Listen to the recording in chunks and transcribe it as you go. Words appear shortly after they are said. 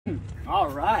All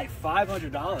right,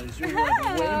 $500. You're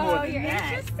worth way more than You're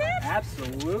that. interested?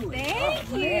 Absolutely.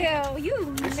 Thank Oh, man. you.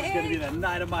 You This is made... gonna be the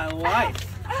night of my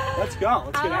life. Let's go.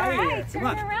 Let's get out of here. Come turn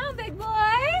on. around, big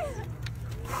boy.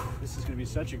 This is gonna be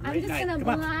such a I'm great just night. gonna Come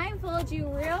on. blindfold you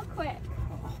real quick.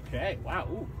 Okay. Wow.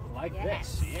 Ooh, I like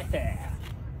Yes. this. Yeah.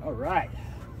 All right.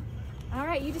 All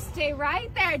right, you just stay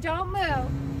right there. Don't move.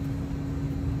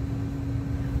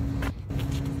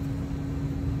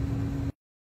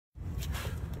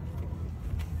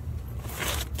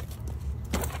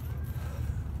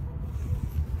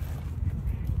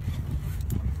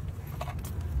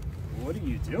 What are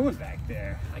you doing back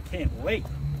there? I can't wait.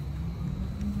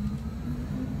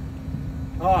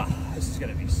 Oh, this is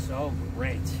gonna be so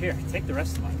great. Here, take the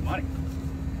rest of my money.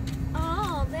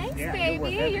 Oh, thanks, Yeah, you're worth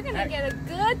baby. every You're gonna penny. get a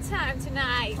good time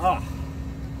tonight. Oh,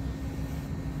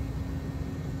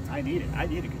 I need it. I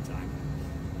need a good time.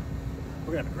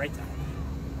 We're gonna have a great time.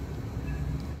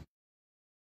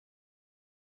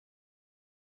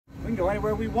 We can go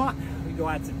anywhere we want. We can go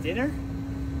out to dinner.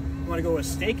 You want to go to a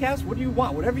steakhouse? What do you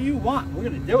want? Whatever you want, we're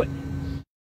gonna do it.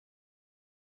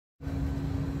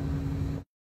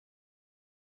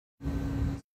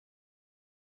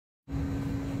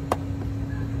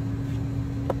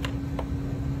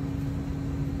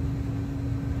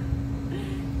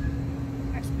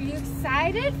 Are you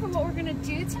excited for what we're gonna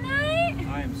do tonight?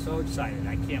 I am so excited.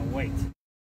 I can't wait.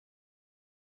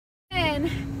 And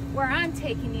where I'm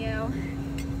taking you,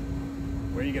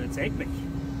 Where are you gonna take me?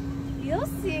 you'll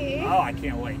see. Oh, I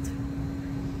can't wait.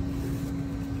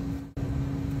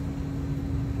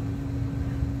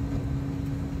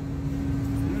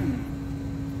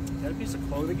 Is that a piece of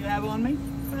clothing you have on me?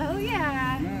 Oh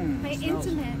yeah, Mm, my it smells-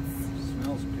 intimates.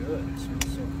 Smells good. It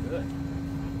smells so good.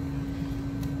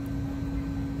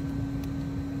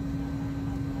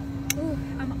 Ooh,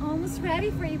 I'm almost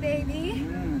ready for you, baby.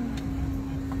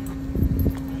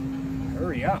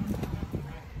 Hurry up.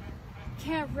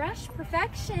 Can't rush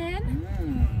perfection.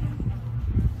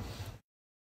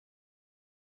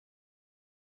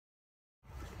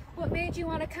 What made you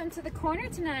want to come to the corner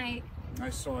tonight? I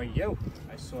saw you.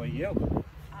 I saw you.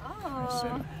 I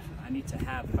said, Oh, I need to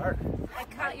have her. I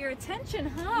caught your attention,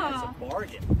 It's huh? a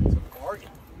bargain. It's a bargain.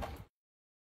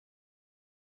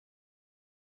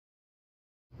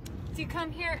 Do you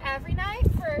come here every night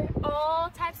for all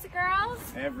types of girls?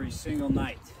 Every single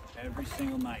night. Every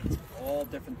single night. All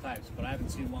different types, but I haven't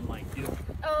seen one like you.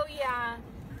 Oh yeah.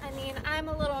 I mean, I'm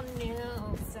a little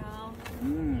new, so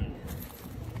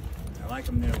I like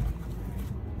them new.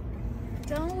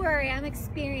 don't worry, I'm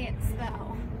experienced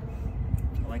though.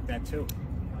 I like that too.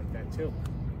 I like that too.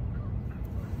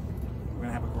 We're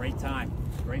gonna have a great time.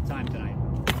 Great time tonight.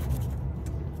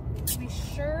 We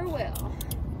sure will.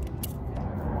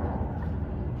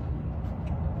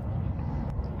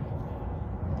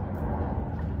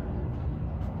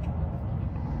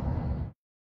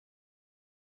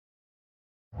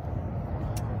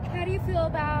 How do you feel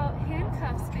about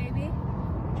handcuffs, baby?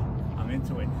 I'm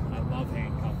into it. I love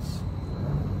handcuffs.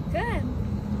 Good.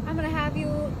 I'm gonna have you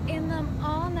in them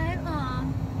all night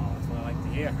long. Oh, that's what I like to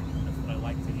hear. That's what I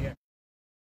like to hear.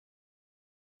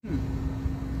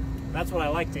 That's what I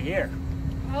like to hear.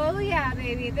 Oh yeah,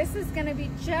 baby. This is gonna be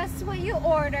just what you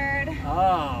ordered.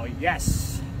 Oh,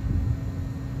 yes.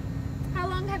 How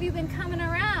long have you been coming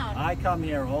around? I come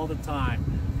here all the time.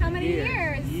 How many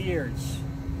years? Years.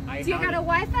 Do you got a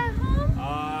wife at home?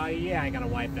 Yeah, I got a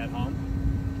wife at home.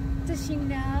 Does she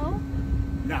know?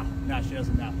 No, she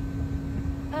doesn't know.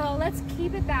 Oh, let's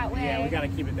keep it that way. Yeah, we gotta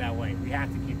keep it that way. We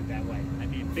have to keep it that way.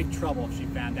 I'd be in big trouble if she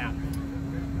found out.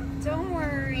 Don't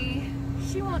worry.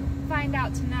 She won't find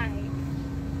out tonight.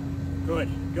 Good,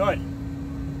 good.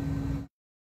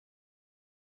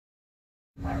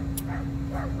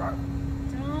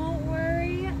 Don't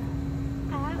worry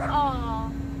at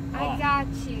all. I got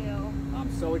you.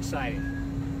 I'm so excited.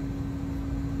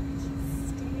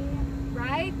 Stay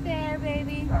right there,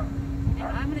 baby. And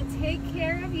I'm gonna take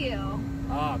care of you.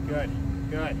 Oh, good,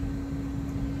 good.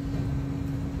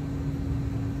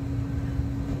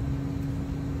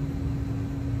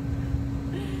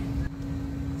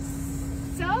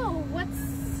 So,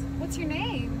 what's your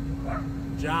name?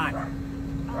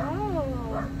 John.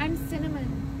 Oh, I'm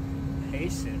Cinnamon. Hey,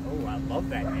 Cinnamon. Oh, I love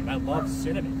that name. I love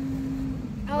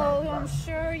cinnamon. Oh, I'm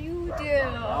sure you do.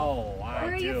 Oh, I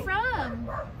Where are do. you from?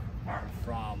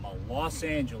 From Los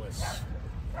Angeles,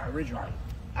 originally.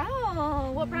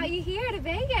 Oh, what brought you here to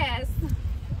Vegas?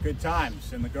 Good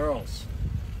times and the girls.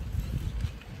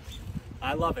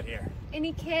 I love it here.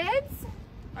 Any kids?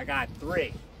 I got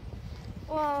 3.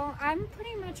 Well, I'm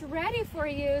pretty much ready for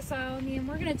you, so I mean,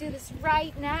 we're gonna do this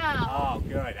right now. Oh,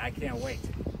 good. I can't wait.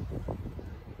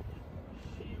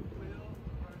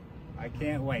 I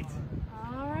can't wait.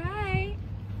 All right.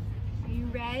 Are you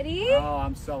ready? Oh,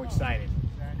 I'm so excited.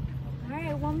 All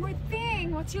right, one more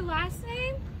thing. What's your last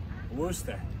name?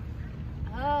 Wooster.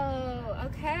 Oh,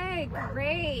 okay,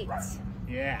 great.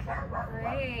 Yeah.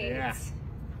 Great. Yeah.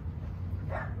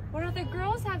 What other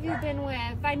girls have you been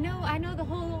with? I know the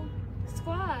whole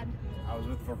squad. I was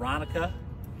with Veronica,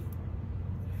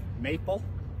 Maple,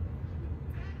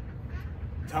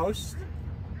 Toast,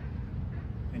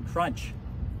 and Crunch.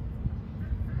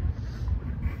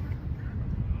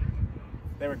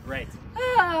 They were great.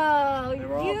 Oh, They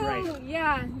were all great.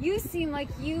 Yeah, you seem like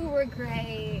you were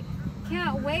great.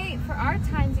 Can't wait for our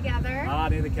time together. Ah,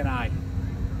 neither can I.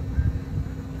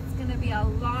 It's gonna be a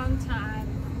long time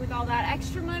with all that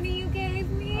extra money you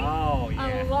gave me. Oh,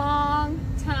 yeah. A long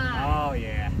time. Oh,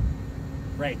 yeah.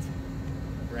 Great.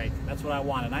 Great. That's what I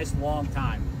want. A nice long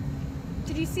time.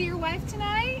 Did you see your wife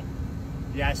tonight?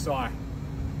 Yeah, I saw her.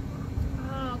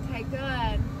 Oh, okay,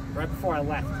 good. Right before I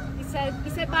left. You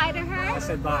said bye to I her?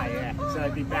 said bye, yeah. I said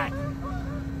I'd be back.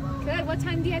 Good. What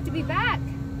time do you have to be back?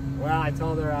 Well, I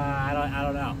told her I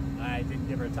don't know. I didn't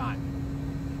give her time.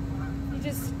 You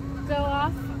just go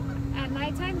off at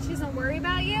nighttime? She doesn't worry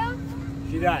about you?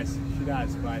 She does. She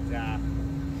does. But,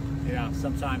 you know,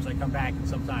 sometimes I come back and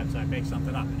sometimes I make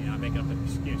something up. You know, I make up an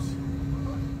excuse.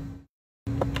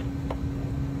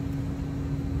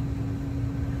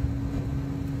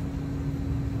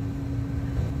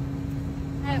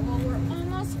 All right, well, we're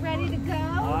almost ready to go.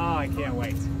 Oh, I can't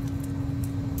wait.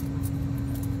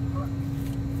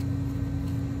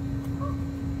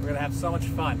 We're going to have so much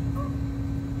fun.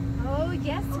 Oh,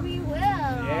 yes, we will.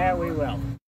 Yeah, we will.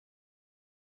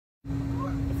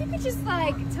 If you could just,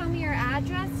 like, tell me your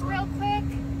address real quick.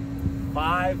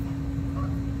 5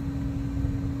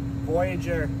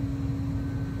 Voyager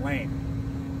Lane.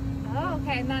 Oh,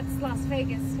 okay, and that's Las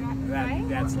Vegas, right?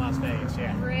 That's Las Vegas,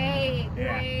 yeah. Great,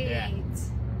 Yeah, great. yeah.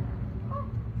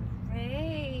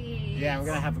 Great. Yeah, we're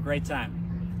going to have a great time.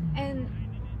 And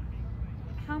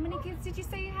how many kids did you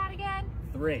say you had again?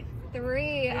 3.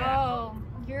 3. Yeah. Oh,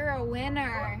 you're a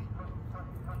winner.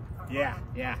 Yeah.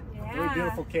 3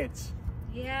 beautiful kids.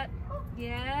 Yep.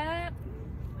 And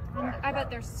I bet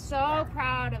they're so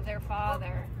proud of their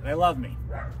father. They love me.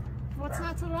 What's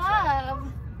not to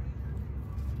love?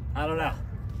 I don't know.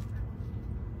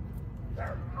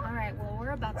 All right, well,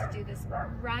 we're about to do this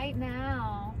right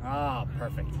now. Oh,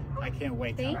 perfect. I can't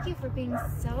wait. Thank you for being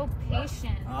so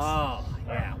patient. Oh,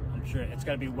 yeah. I'm sure it's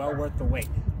going to be well worth the wait.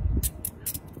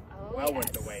 Oh, Well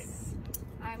worth the wait.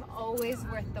 I'm always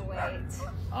worth the wait.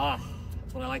 Ah,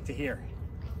 that's what I like to hear.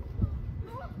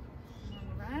 All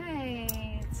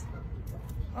right.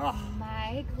 Oh,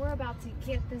 Mike, we're about to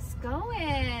get this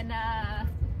going.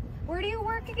 Where do you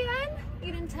work again?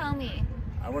 You didn't tell me.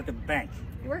 I work at the bank.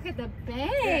 You work at the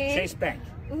bank? Yeah, Chase Bank.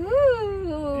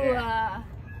 Ooh. Yeah.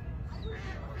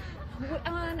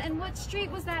 And what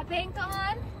street was that bank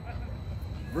on?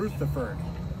 Rutherford.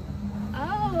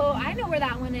 Oh, I know where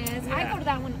that one is. I Yeah. go to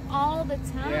that one all the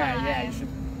time. Yeah, you should.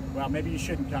 Well, maybe you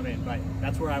shouldn't come in, but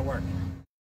that's where I work.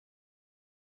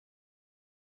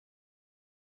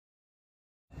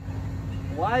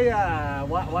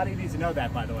 Why do you need to know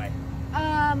that, by the way?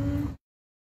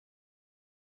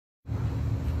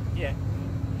 Yeah.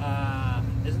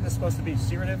 Isn't this supposed to be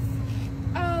secretive?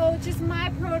 Oh, just my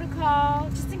protocol.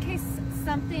 Just in case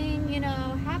something,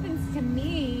 happens to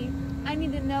me, I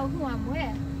need to know who I'm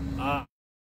with.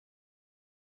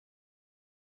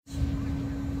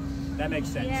 That makes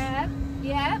sense.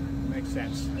 Yep. Makes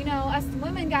sense. Us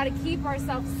women got to keep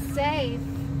ourselves safe.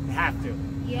 You have to.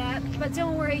 Yep. But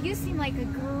don't worry, you seem like a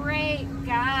great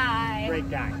guy. Great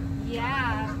guy.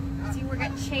 Yeah. So you work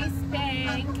at Chase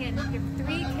Bank and you have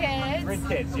 3 kids. 3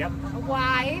 kids, yep. A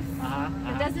wife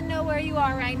that doesn't know where you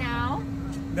are right now.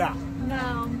 No.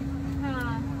 No.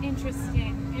 Huh.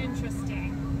 Interesting.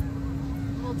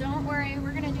 Well, don't worry.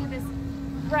 We're going to do this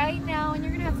right now, and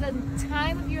you're going to have the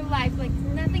time of your life like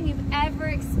nothing you've ever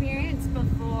experienced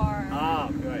before. Oh,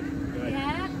 good.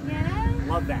 Yeah?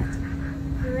 Love that.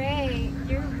 Great.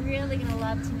 You're really going to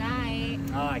love tonight.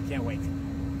 Oh, I can't wait.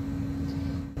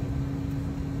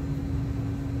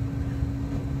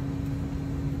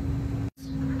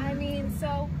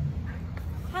 So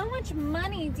how much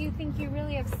money do you think you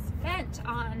really have spent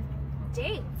on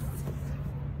dates?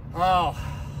 Oh,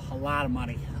 a lot of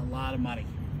money.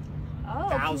 Oh,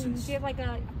 Thousands. Do you have like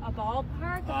a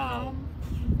ballpark of how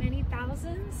many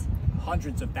thousands?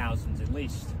 Hundreds of thousands at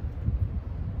least.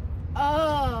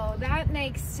 Oh, that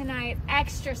makes tonight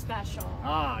extra special.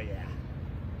 Oh,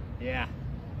 yeah.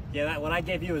 What I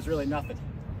gave you is really nothing.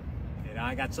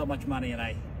 I got so much money, and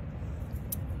I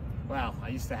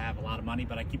used to have a lot of money,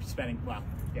 but I keep spending. Well,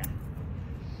 yeah,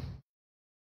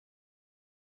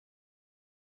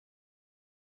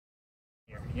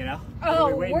 you know? Oh,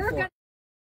 What are we waiting for?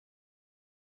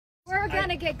 we're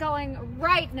gonna get going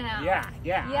right now. Yeah.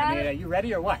 Yeah. I mean, are you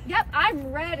ready or what? Yep,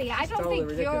 I'm ready. I don't totally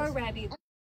think ridiculous. you're ready.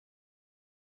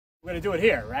 We're gonna do it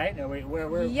here, right?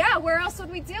 We're Yeah, where else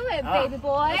would we do it, baby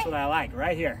boy? That's what I like,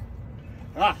 right here.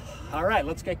 All right,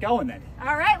 let's get going then.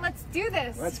 All right, let's do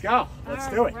this. Let's go. Let's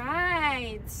do it. All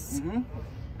right. Mm-hmm.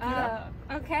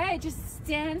 Okay, just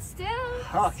stand still.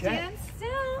 Okay. Stand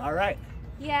still. All right.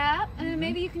 Yeah, and then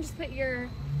maybe you can just put your,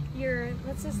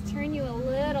 let's just turn you a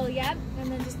little, yep,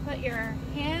 and then just put your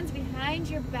hands behind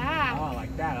your back. Oh, I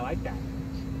like that. I like that.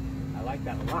 I like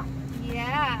that a lot.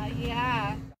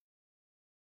 Yeah.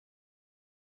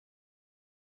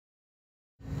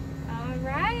 All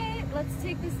right, let's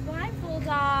take this blindfold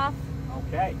off.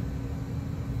 Okay.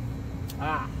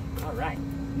 All right.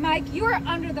 Mike, you are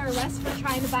under the arrest for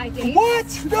trying to buy games.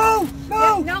 What? No,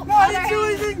 Yeah, no, I other didn't do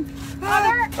hand. anything.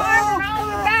 Other arm around